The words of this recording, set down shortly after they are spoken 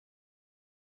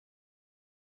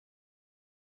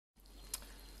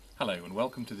Hello and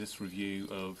welcome to this review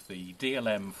of the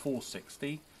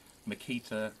DLM460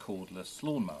 Makita cordless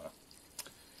lawnmower.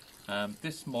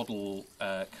 This model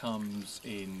comes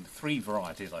in three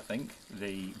varieties, I think.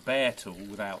 The bare tool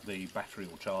without the battery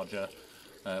or charger,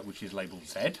 which is labelled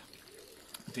Z,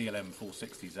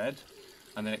 DLM460Z,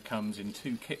 and then it comes in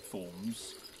two kit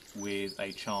forms with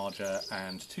a charger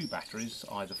and two batteries,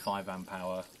 either 5 amp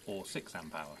hour or 6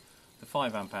 amp hour. The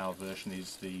 5 amp hour version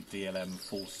is the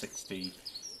DLM460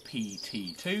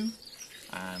 PT2,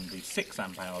 and the 6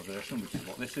 amp hour version, which is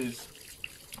what this is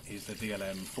the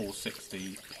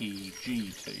DLM460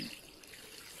 PG2.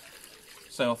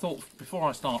 So I thought before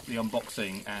I start the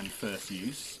unboxing and first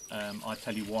use, I'd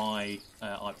tell you why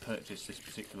I purchased this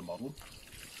particular model.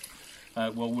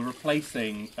 Well, we're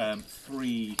replacing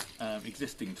three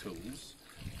existing tools.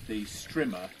 The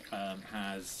strimmer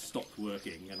has stopped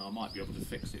working, and I might be able to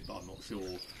fix it, but I'm not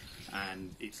sure,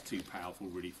 and it's too powerful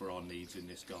really for our needs in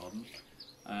this garden.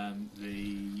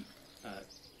 The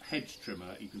hedge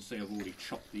trimmer, you can see I've already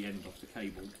chopped the end off the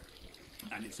cable,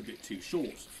 and it's a bit too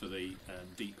short for the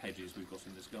deep hedges we've got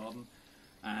in this garden.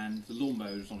 And the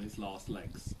lawnmower is on its last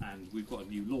legs, and we've got a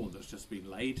new lawn that's just been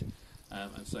laid,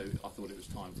 and so I thought it was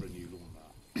time for a new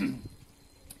lawnmower.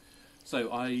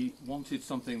 So I wanted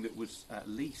something that was at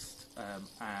least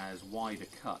as wide a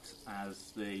cut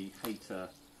as the Hater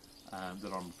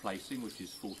that I'm replacing, which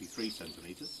is 43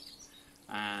 centimetres.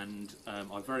 And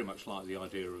I very much like the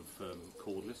idea of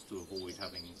cordless to avoid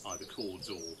having either cords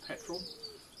or petrol.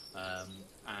 I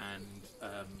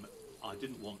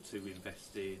didn't want to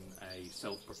invest in a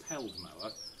self-propelled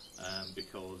mower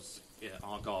because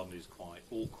our garden is quite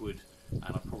awkward,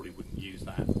 and I probably wouldn't use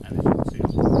that. And as you can see,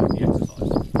 I'm not really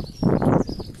exercising.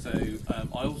 So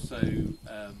I also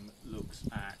looked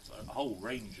at a whole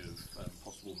range of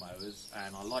possible mowers,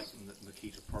 and I like the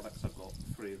Makita products. I've got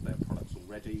 3 of their products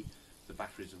already, the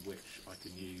batteries of which I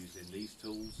can use in these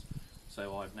tools.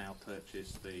 So I've now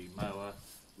purchased the mower,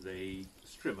 the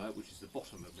strimmer, which is the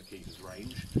bottom of Makita's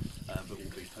range, but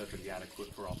will be perfectly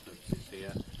adequate for our purposes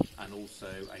here, and also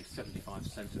a 75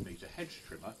 centimetre hedge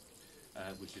trimmer,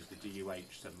 which is the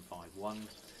DUH751,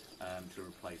 to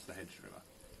replace the hedge trimmer.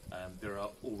 There are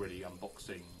already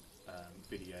unboxing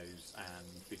videos and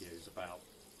videos about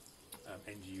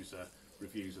end user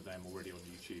reviews of them already on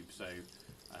YouTube, so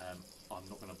I'm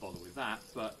not going to bother with that.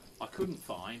 But I couldn't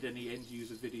find any end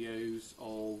user videos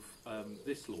of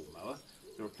this lawnmower.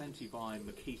 There are plenty by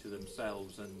Makita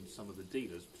themselves and some of the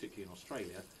dealers, particularly in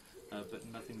Australia, but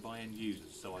nothing by end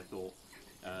users. So I thought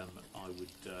I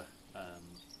would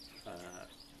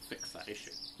fix that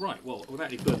issue. Right, well, without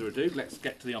any further ado, let's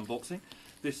get to the unboxing.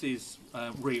 This is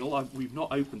real. We've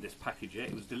not opened this package yet.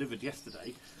 It was delivered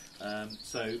yesterday.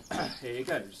 So here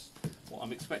goes. What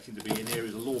I'm expecting to be in here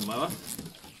is a lawnmower,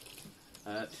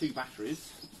 2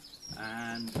 batteries,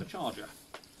 and a charger.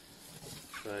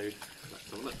 So let's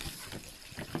have a look.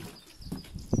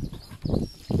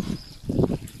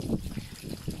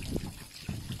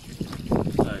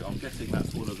 So I'm guessing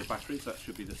that's one of the batteries. That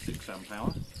should be the 6 amp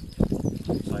hour.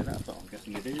 Didn't say that, but I'm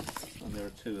guessing it is. And there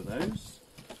are 2 of those.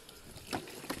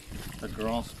 A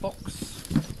grass box,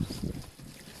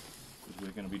 because we're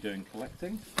going to be doing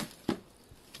collecting.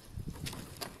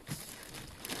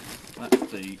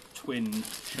 That's the twin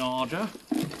charger.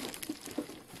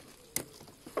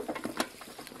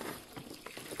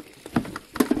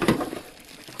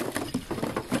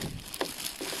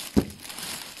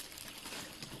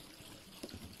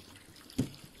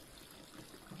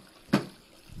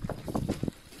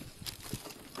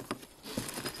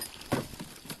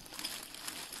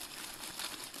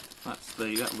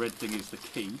 That red thing is the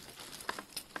key.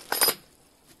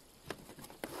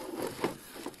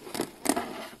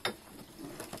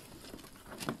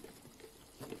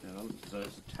 So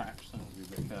it's attached, so I'll be a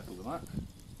bit careful with that.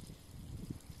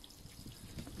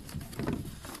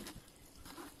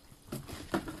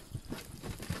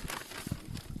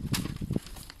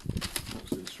 What's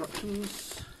the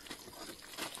instructions?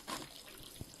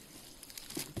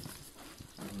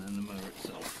 And then the mower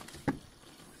itself.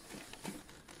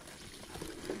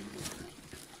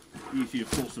 Beauty,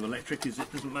 of course, of electric is it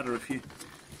doesn't matter if you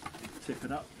tip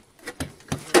it up.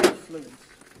 Fluids.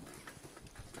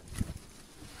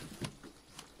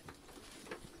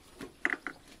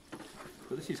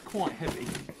 But this is quite heavy.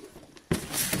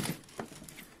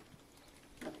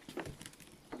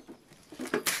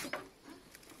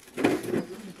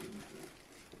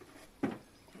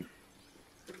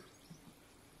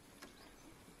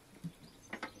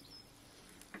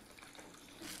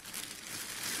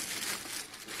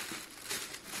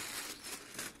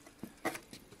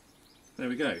 There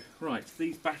we go. Right,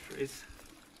 these batteries,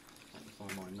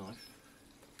 find my knife.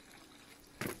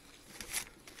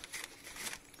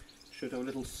 should have a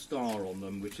little star on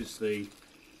them, which is the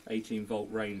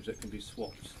 18-volt range that can be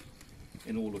swapped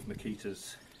in all of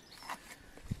Makita's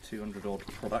 200 odd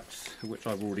products, of which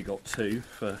I've already got 2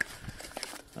 for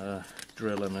a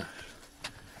drill and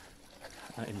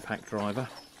an impact driver.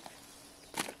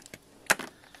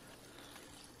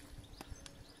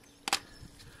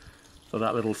 So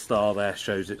that little star there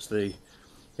shows it's the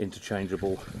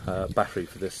interchangeable battery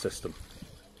for this system.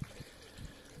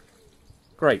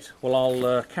 Great, well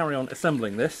I'll carry on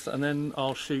assembling this and then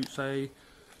I'll shoot a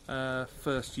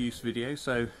first use video,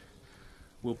 so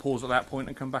we'll pause at that point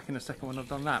and come back in a second when I've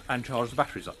done that and charge the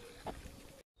batteries up.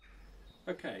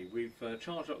 Okay, we've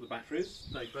charged up the batteries.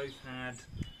 They both had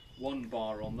 1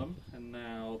 bar on them and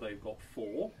now they've got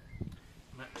 4.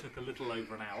 And that took a little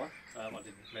over an hour. I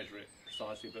didn't measure it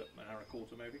precisely, but an hour and a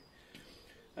quarter maybe.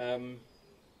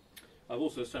 I've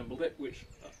also assembled it, which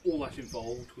all that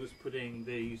involved was putting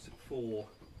these 4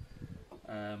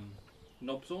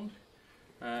 knobs on.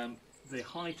 The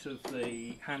height of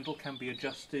the handle can be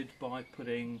adjusted by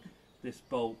putting this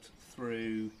bolt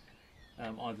through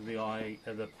either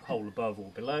the hole above or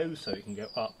below, so it can go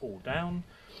up or down.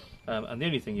 And the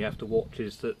only thing you have to watch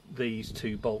is that these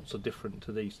 2 bolts are different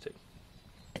to these 2.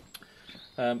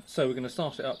 So we're going to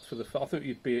start it up for the... I thought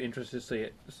you'd be interested to see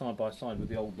it side by side with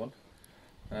the old one,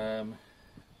 for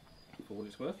what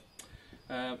it's worth.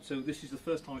 So this is the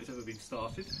first time it's ever been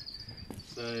started.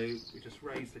 So we just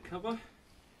raise the cover,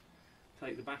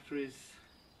 take the batteries,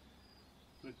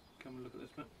 come and look at this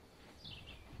bit,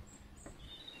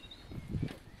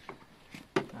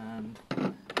 and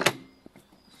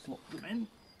slot them in.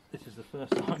 This is the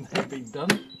first time they've been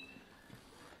done.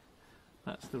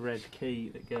 That's the red key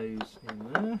that goes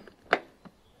in there.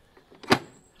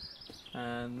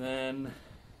 And then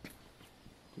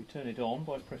we turn it on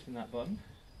by pressing that button,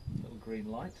 little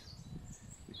green light.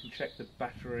 We can check the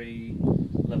battery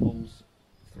levels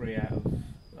 3 out of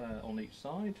on each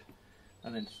side,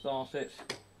 and then start it,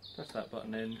 press that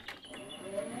button in.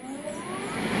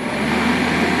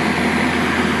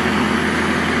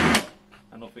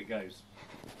 And off it goes.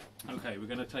 Okay, we're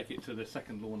going to take it to the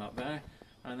second lawn up there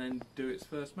and then do its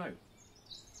first mow.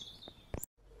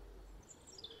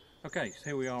 Okay, so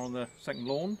here we are on the second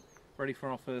lawn, ready for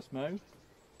our first mow.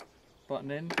 Button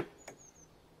in.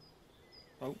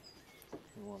 Oh,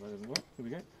 that doesn't work. Here we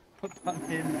go. Put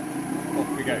button in.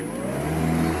 Off we go.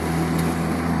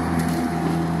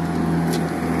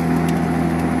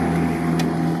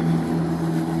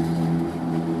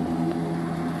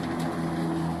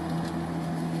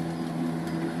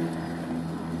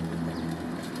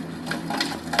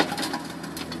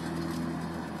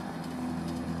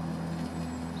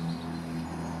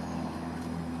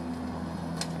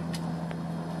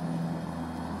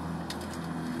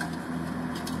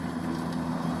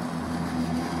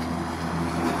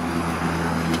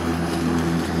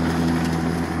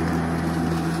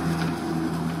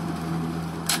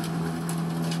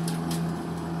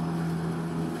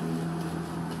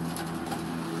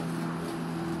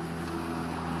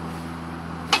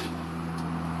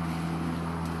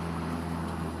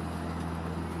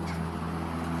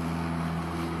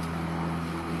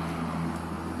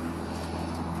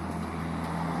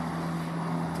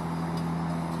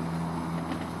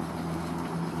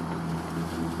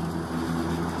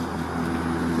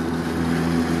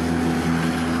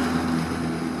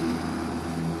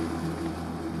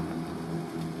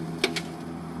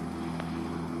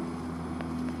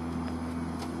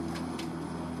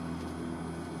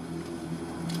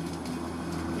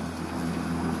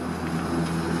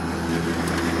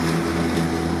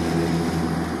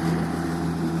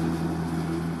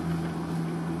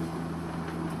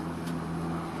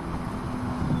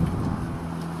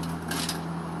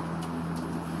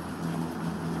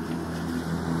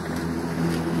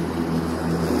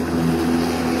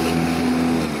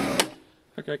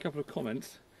 Okay, a couple of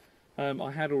comments.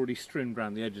 I had already trimmed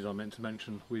around the edges I meant to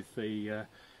mention with the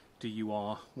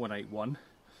DUR 181,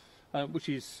 which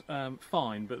is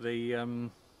fine, but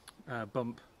the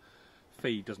bump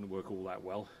feed doesn't work all that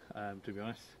well, to be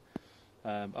honest.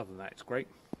 Other than that, it's great.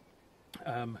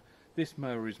 This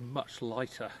mower is much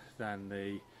lighter than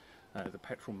the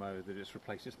petrol mower that it's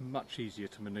replaced. It's much easier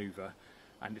to manoeuvre,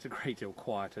 and it's a great deal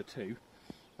quieter too.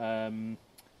 I've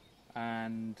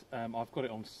got it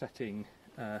on setting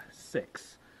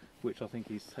 6, which I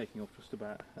think is taking off just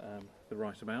about the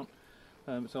right amount.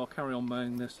 So I'll carry on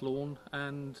mowing this lawn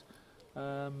and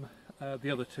the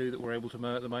other 2 that we're able to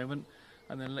mow at the moment,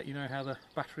 and then let you know how the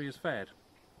battery has fared.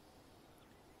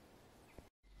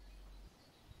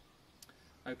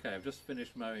 Okay, I've just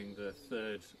finished mowing the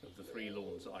 3rd of the 3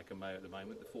 lawns that I can mow at the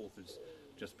moment. The 4th has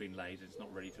just been laid, it's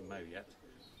not ready to mow yet.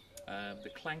 The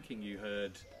clanking you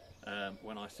heard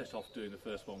when I set off doing the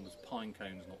first one was pine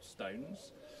cones, not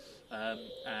stones.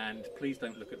 And please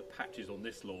don't look at the patches on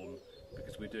this lawn,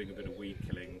 because we're doing a bit of weed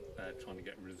killing, trying to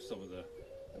get rid of some of the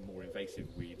more invasive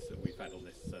weeds that we've had on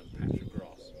this patch of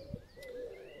grass.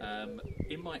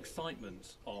 In my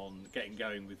excitement on getting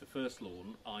going with the first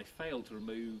lawn, I failed to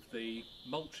remove the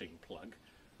mulching plug,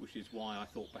 which is why I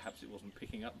thought perhaps it wasn't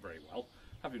picking up very well.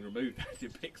 Having removed that,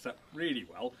 it picks up really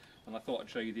well, and I thought I'd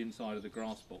show you the inside of the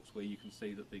grass box, where you can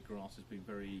see that the grass has been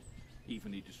very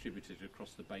evenly distributed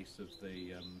across the base of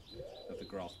the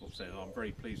grass box there. I'm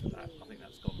very pleased with that. I think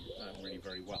that's gone really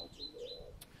very well.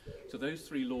 So those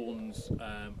three lawns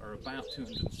are about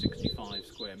 265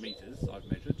 square metres I've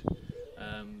measured.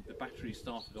 The battery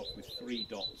started off with 3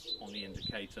 dots on the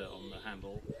indicator on the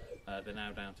handle. They're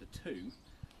now down to 2.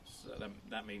 So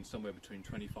that means somewhere between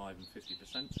 25 and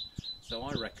 50%. So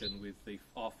I reckon with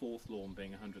our fourth lawn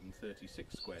being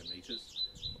 136 square metres,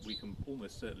 we can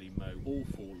almost certainly mow all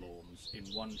 4 lawns in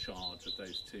one charge of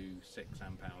those 2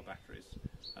 6-amp-hour batteries.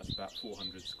 That's about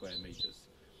 400 square metres.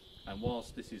 And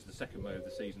whilst this is the second mow of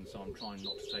the season, so I'm trying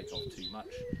not to take off too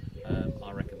much,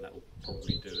 I reckon that will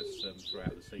probably do us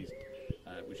throughout the season,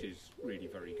 which is really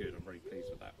very good. I'm very pleased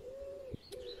with that.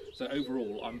 So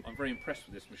overall, I'm very impressed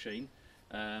with this machine.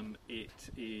 It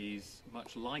is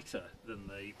much lighter than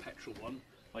the petrol one.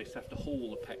 I used to have to haul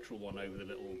the petrol one over the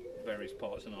little various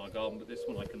parts in our garden, but this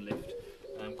one I can lift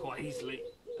quite easily.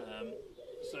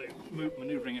 So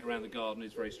manoeuvring it around the garden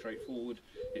is very straightforward.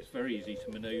 It's very easy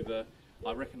to manoeuvre.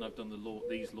 I reckon I've done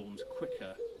these lawns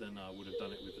quicker than I would have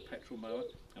done it with the petrol mower,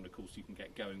 and of course you can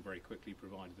get going very quickly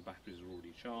provided the batteries are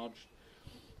already charged.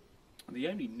 The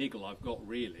only niggle I've got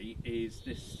really is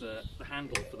this the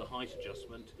handle for the height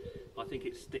adjustment. I think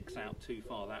it sticks out too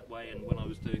far that way, and when I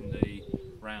was doing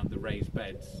round the raised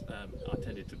beds, I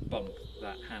tended to bump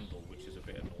that handle, which is a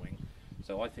bit annoying.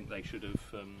 So I think they should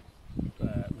have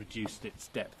reduced its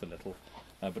depth a little.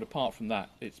 But apart from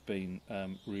that, it's been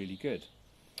really good.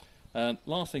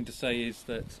 Last thing to say is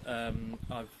that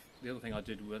the other thing I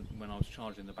did when I was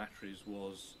charging the batteries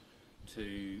was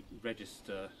to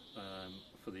register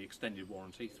for the extended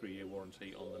warranty, 3-year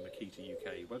warranty on the Makita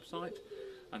UK website,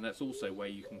 and that's also where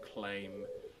you can claim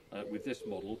with this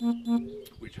model,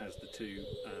 which has the 2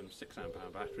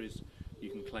 6-amp-hour batteries, you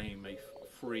can claim a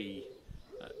free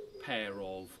pair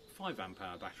of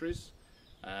 5-amp-hour batteries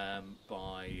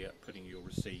by putting your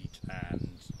receipt and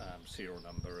serial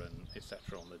number and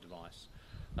etc. on the device,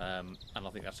 and I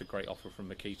think that's a great offer from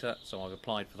Makita, so I've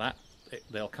applied for that.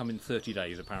 They'll come in 30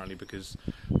 days apparently, because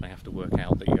they have to work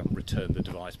out that you haven't returned the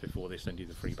device before they send you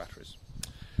the free batteries.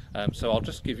 So I'll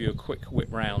just give you a quick whip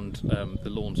round the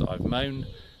lawns that I've mown,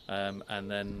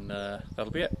 and then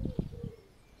that'll be it.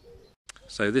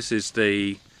 So this is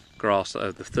the grass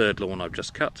of the third lawn I've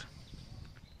just cut.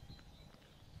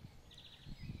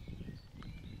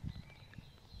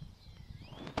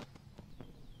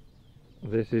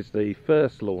 This is the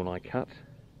first lawn I cut.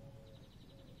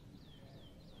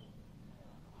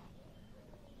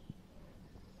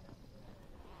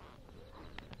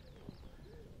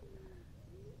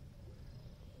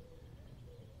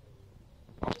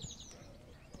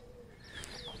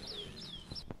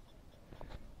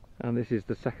 And this is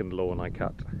the second lawn I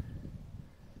cut.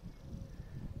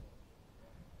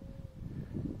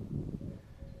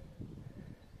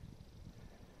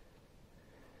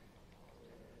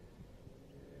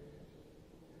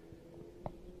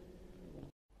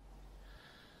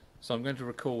 So I'm going to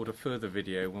record a further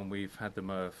video when we've had the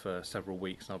mower for several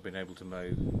weeks and I've been able to mow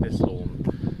this lawn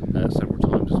several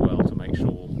times as well, to make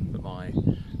sure that my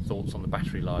thoughts on the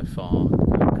battery life are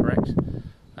correct.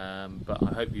 But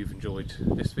I hope you've enjoyed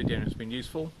this video and it's been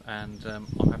useful, and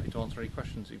I'm happy to answer any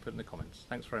questions that you put in the comments.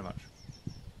 Thanks very much.